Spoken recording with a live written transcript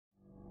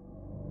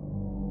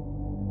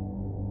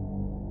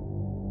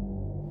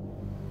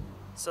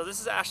So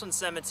this is Ashland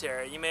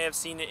Cemetery. You may have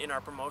seen it in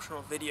our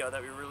promotional video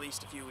that we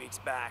released a few weeks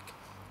back.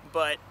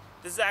 But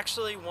this is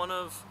actually one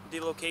of the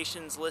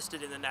locations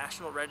listed in the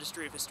National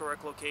Registry of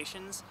Historic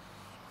Locations.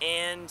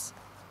 And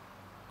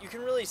you can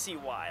really see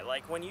why.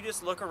 Like when you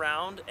just look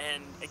around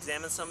and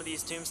examine some of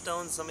these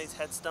tombstones, some of these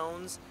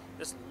headstones,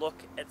 just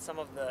look at some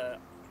of the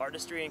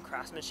artistry and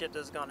craftsmanship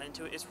that's gone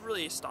into it, it's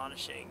really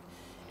astonishing.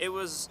 It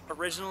was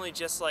originally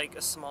just like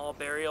a small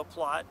burial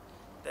plot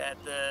that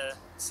the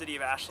city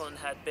of Ashland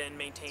had been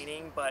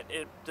maintaining, but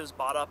it was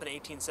bought up in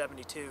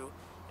 1872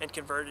 and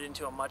converted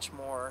into a much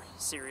more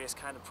serious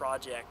kind of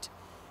project.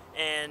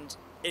 And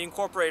it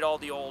incorporated all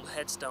the old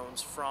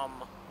headstones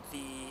from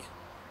the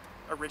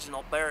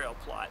original burial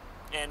plot.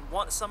 And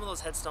some of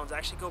those headstones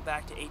actually go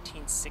back to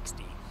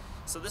 1860.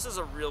 So this is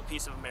a real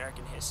piece of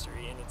American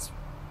history, and it's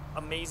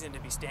amazing to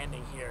be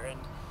standing here. And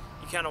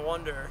you kind of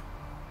wonder,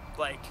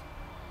 like,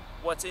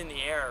 what's in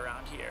the air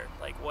around here?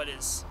 Like, what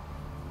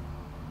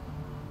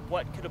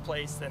could a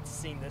place that's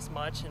seen this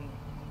much and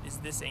is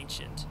this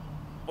ancient,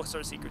 what sort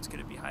of secrets could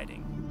it be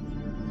hiding?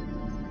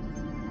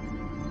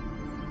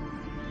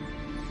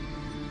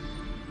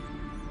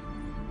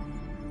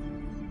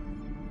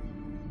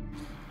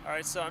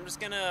 Alright, so I'm just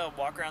gonna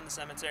walk around the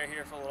cemetery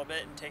here for a little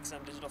bit and take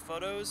some digital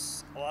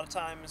photos. A lot of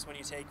times when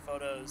you take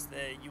photos,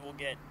 you will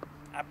get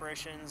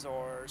apparitions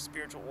or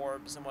spiritual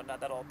orbs and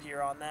whatnot that'll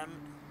appear on them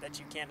that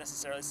you can't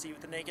necessarily see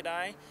with the naked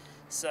eye.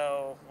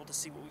 So we'll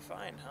just see what we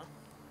find, huh?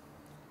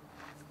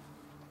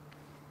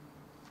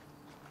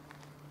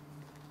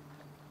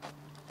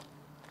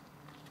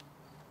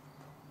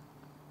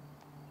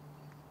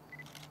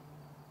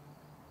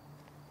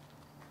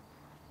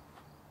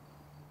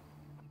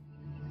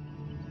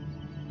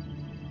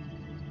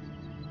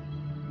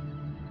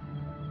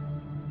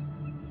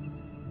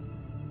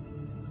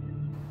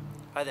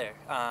 Hi there,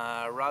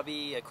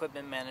 Robbie,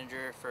 Equipment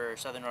Manager for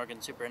Southern Oregon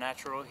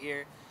Supernatural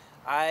here.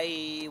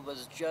 I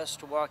was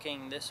just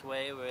walking this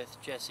way with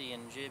Jesse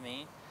and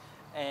Jimmy,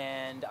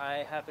 and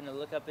I happened to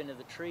look up into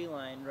the tree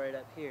line right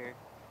up here,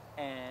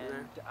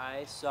 and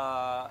I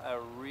saw a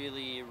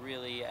really,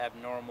 really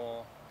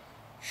abnormal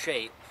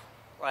shape.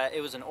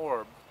 It was an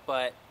orb,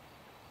 but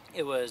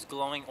it was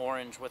glowing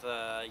orange with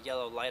a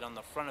yellow light on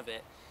the front of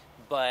it.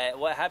 But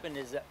what happened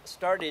is it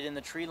started in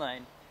the tree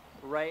line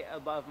right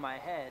above my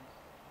head,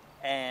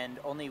 and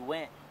only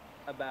went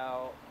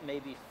about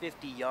maybe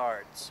 50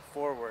 yards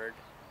forward,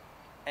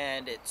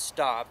 and it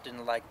stopped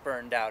and like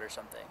burned out or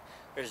something.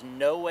 There's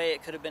no way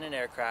it could have been an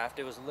aircraft.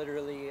 It was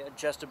literally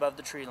just above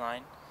the tree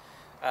line.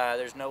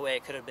 There's no way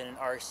it could have been an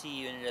RC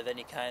unit of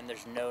any kind.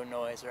 There's no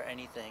noise or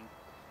anything.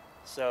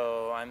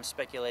 So I'm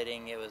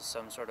speculating it was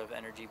some sort of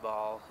energy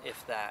ball,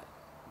 if that.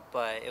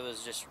 But it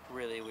was just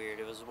really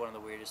weird. It was one of the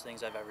weirdest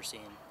things I've ever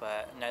seen,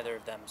 but neither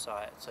of them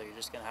saw it, so you're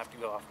just gonna have to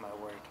go off my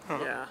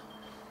word. Yeah.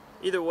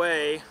 Either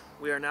way,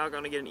 we are now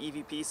going to get an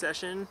EVP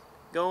session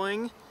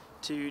going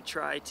to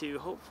try to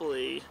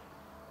hopefully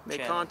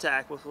make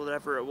contact with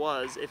whatever it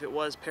was. If it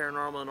was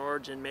paranormal in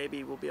origin,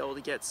 maybe we'll be able to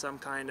get some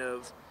kind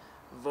of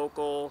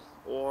vocal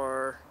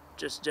or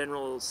just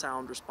general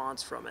sound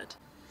response from it.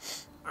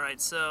 Alright,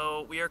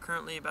 so we are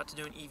currently about to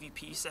do an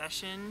EVP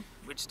session,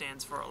 which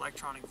stands for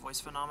Electronic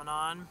Voice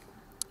Phenomenon,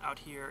 out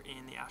here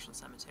in the Ashland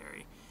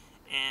Cemetery.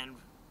 And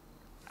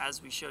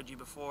as we showed you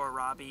before,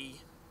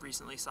 Robbie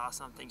recently saw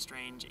something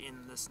strange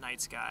in this night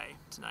sky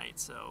tonight,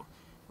 so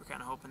we're kind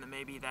of hoping that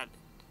maybe that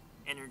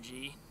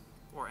energy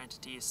or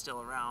entity is still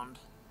around,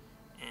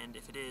 and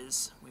if it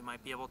is, we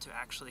might be able to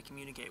actually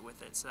communicate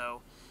with it.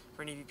 So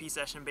for an EVP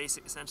session,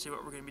 essentially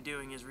what we're going to be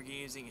doing is we're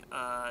using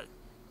a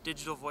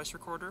digital voice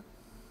recorder,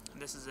 and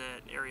this is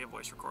an area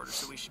voice recorder,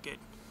 so we should get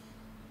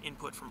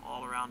input from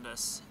all around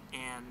us,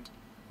 and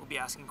we'll be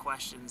asking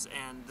questions,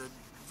 and the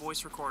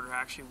voice recorder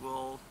actually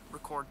will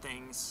record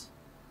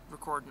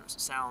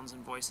sounds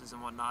and voices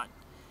and whatnot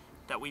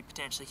that we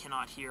potentially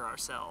cannot hear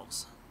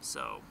ourselves.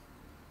 So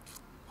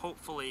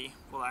hopefully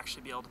we'll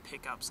actually be able to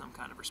pick up some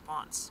kind of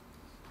response.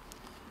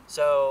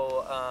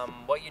 So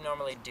what you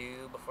normally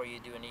do before you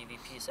do an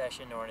EVP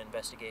session or an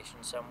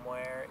investigation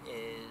somewhere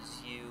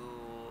is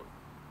you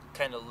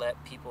kind of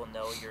let people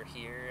know you're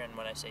here, and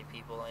when I say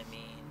people, I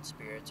mean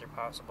spirits or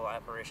possible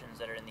apparitions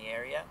that are in the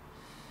area.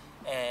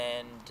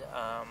 And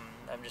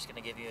I'm just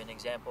going to give you an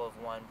example of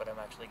one, but I'm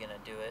actually going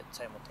to do it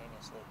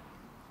simultaneously.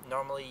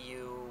 Normally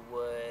you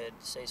would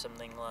say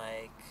something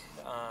like,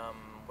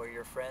 we're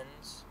your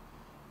friends,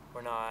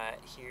 we're not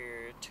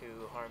here to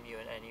harm you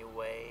in any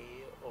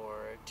way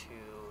or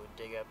to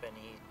dig up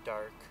any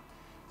dark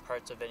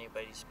parts of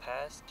anybody's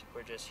past.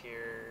 We're just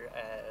here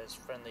as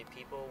friendly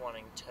people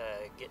wanting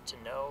to get to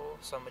know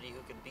somebody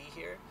who could be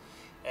here,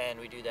 and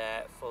we do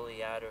that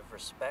fully out of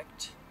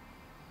respect.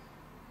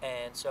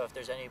 And so if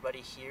there's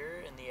anybody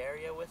here in the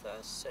area with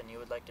us and you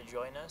would like to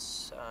join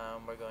us,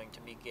 we're going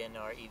to begin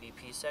our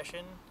EVP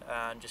session.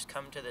 Just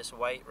come to this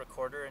white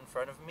recorder in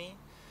front of me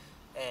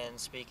and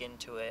speak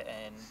into it,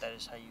 and that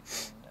is how you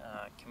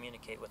can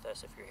communicate with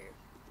us if you're here.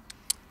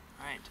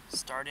 Alright,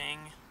 starting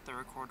the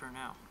recorder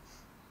now.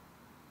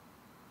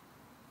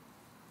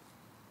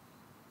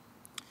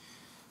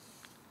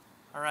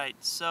 Alright,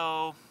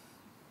 so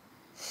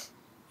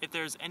if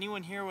there's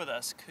anyone here with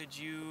us, could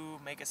you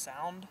make a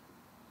sound?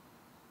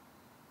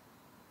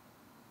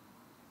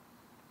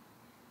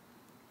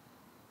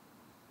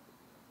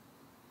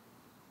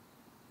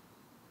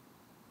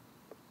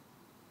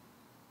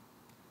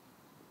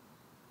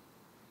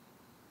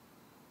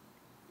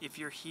 If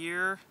you're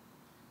here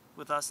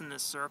with us in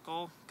this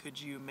circle,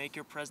 could you make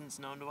your presence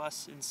known to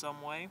us in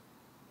some way?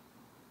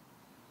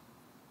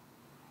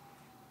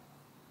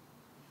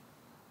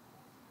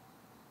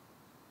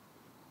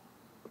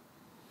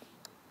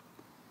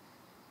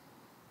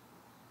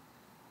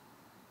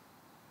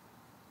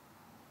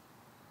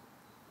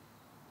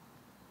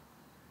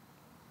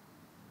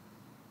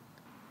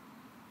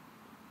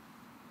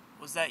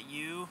 Was that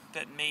you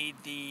that made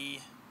the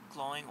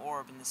glowing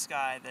orb in the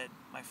sky that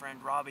my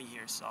friend Robbie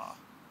here saw?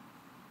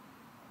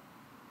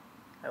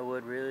 I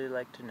would really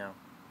like to know.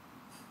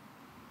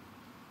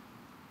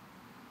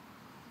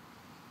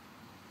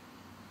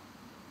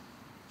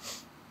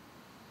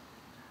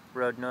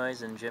 Road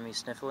noise and Jimmy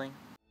sniffling.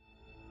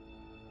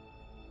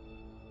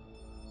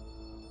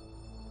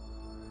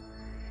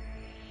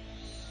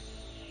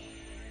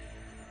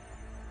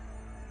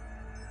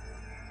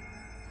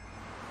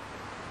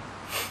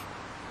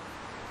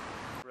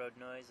 Road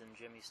noise and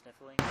Jimmy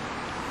sniffling.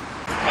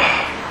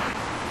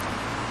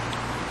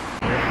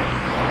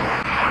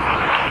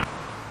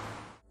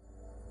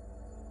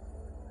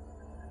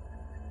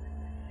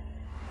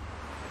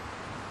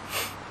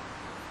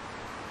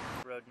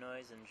 Road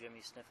noise and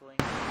Jimmy sniffling.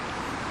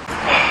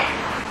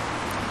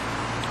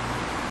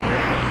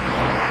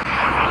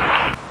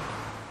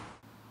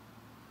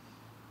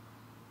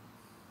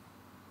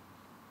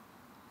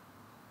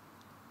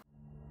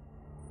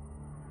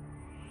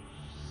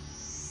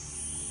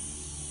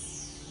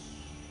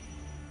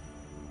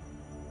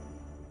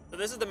 So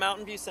this is the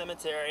Mountain View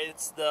Cemetery.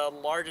 It's the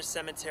largest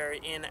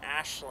cemetery in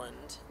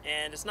Ashland,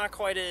 and it's not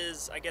quite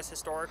as, I guess,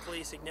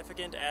 historically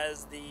significant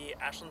as the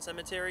Ashland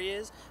Cemetery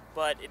is,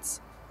 but it's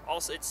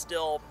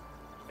still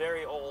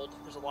very old.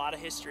 There's a lot of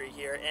history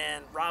here,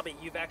 and Robbie,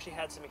 you've actually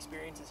had some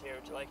experiences here.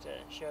 Would you like to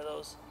share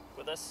those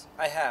with us?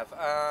 I have.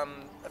 A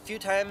few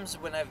times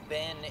when I've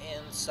been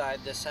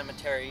inside the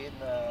cemetery, in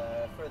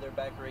the further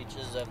back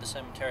reaches of the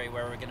cemetery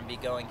where we're going to be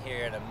going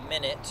here in a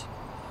minute,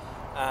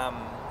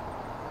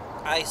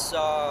 I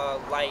saw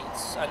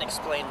lights,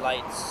 unexplained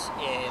lights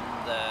in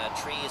the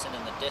trees and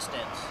in the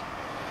distance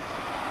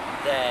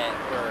that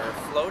were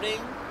floating,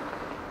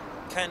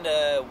 kind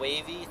of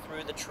wavy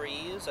through the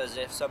trees, as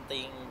if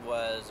something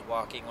was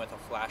walking with a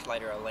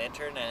flashlight or a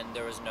lantern, and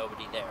there was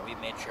nobody there. We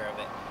made sure of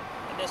it.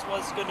 And this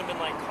couldn't have been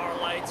like car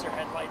lights or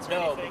headlights or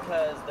No, anything?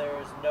 because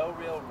there's no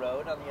real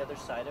road on the other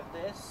side of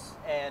this,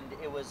 and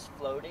it was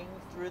floating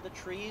through the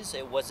trees.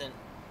 It wasn't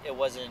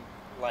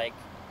like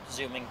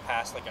zooming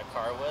past like a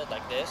car would,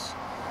 like this.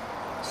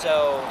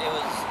 So it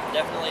was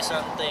definitely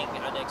something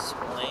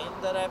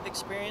unexplained that I've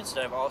experienced.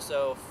 I've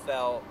also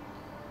felt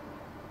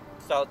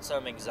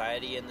some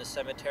anxiety in the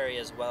cemetery,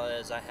 as well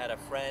as I had a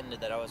friend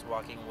that I was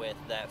walking with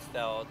that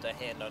felt a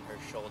hand on her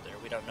shoulder.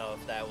 We don't know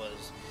if that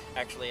was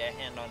actually a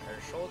hand on her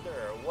shoulder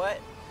or what,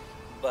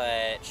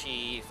 but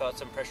she felt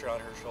some pressure on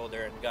her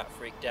shoulder and got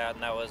freaked out,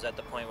 and that was at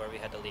the point where we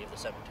had to leave the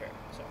cemetery.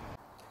 So.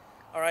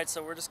 Alright,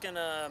 so we're just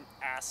gonna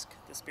ask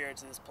the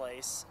spirits of this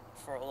place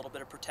for a little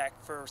bit of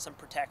some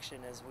protection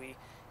as we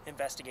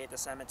investigate the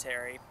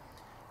cemetery.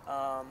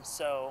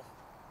 So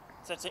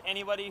to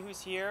anybody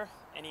who's here,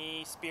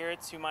 any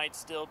spirits who might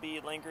still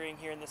be lingering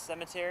here in the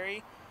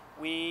cemetery,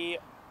 we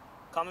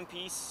come in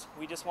peace.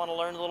 We just want to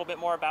learn a little bit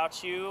more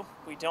about you.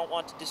 We don't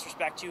want to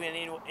disrespect you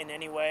in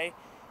any way.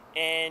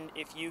 And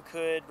if you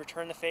could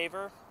return the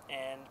favor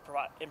and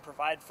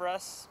provide for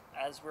us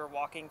as we're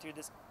walking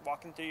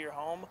through your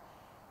home,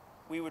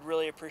 we would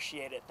really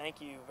appreciate it.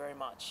 Thank you very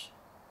much.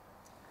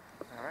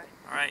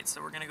 All right,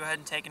 so we're going to go ahead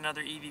and take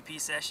another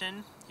EVP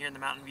session here in the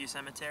Mountain View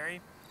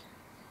Cemetery.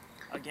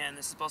 Again,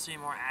 this is supposed to be a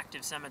more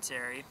active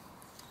cemetery.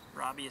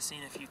 Robbie has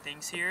seen a few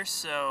things here,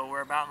 so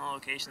we're about in the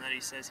location that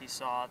he says he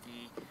saw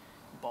the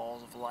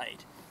balls of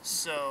light.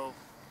 So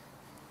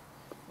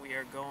we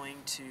are going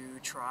to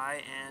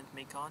try and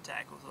make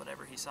contact with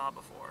whatever he saw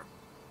before.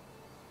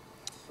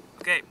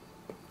 Okay,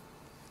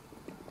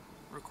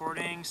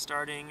 recording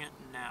starting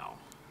now.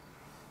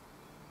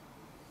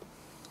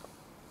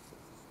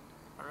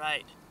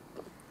 Alright,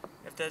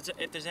 if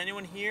there's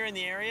anyone here in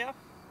the area,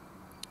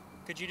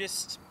 could you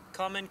just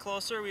come in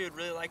closer? We would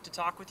really like to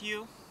talk with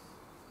you.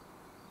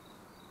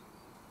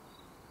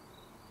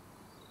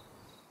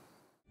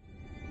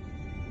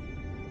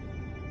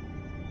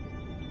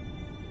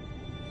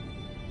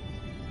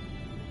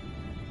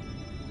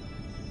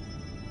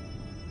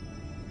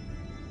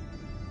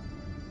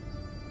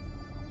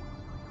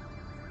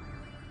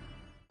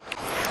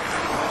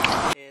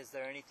 Is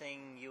there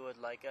anything you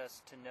would like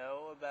us to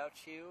know about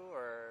you,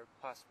 or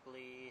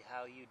possibly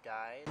how you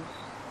died?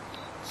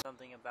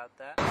 Something about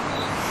that?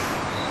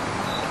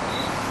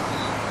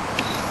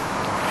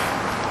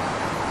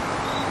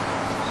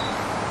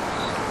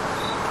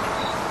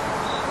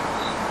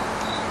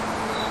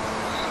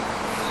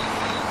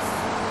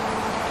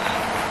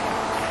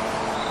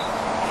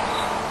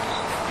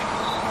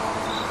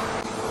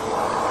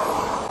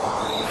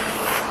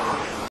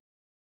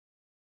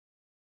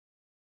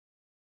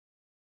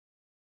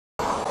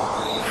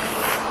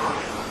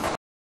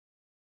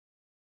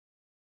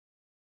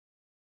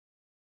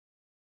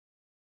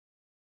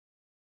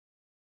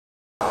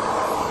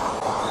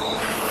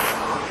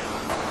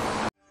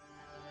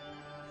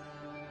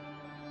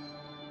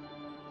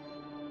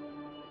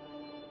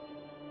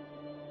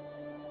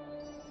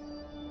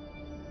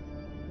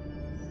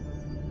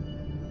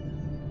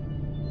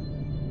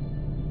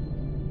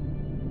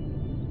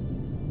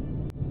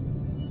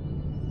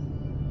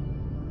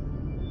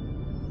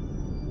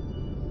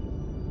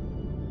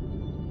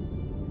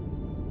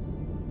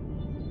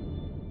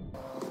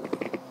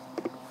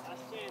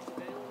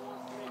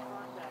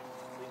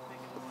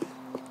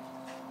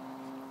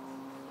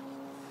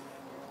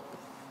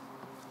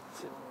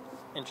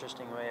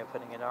 interesting way of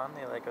putting it on.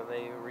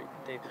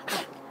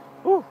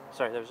 Woo!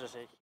 Sorry, there was just a...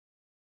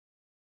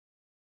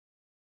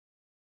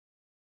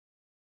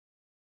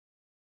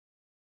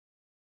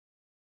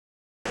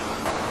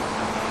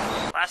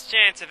 Last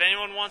chance, if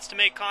anyone wants to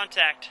make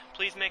contact,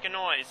 please make a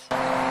noise.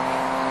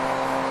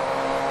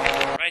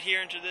 Right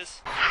here into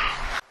this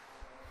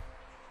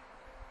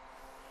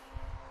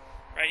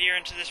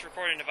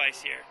recording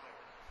device here.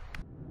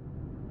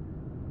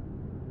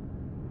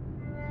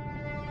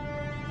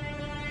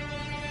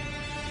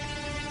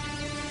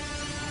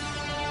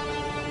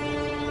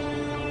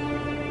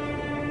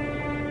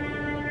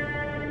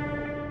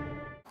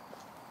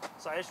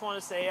 So I just want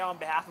to say on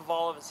behalf of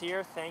all of us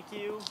here, thank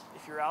you,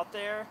 if you're out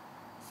there,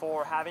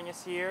 for having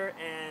us here,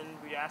 and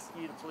we ask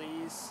you to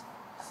please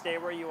stay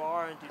where you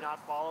are and do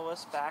not follow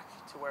us back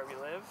to where we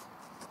live.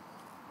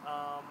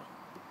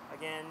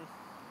 Again,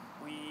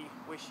 we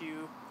wish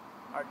you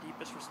our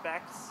deepest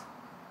respects,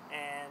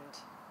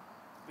 and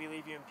we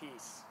leave you in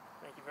peace.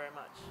 Thank you very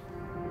much.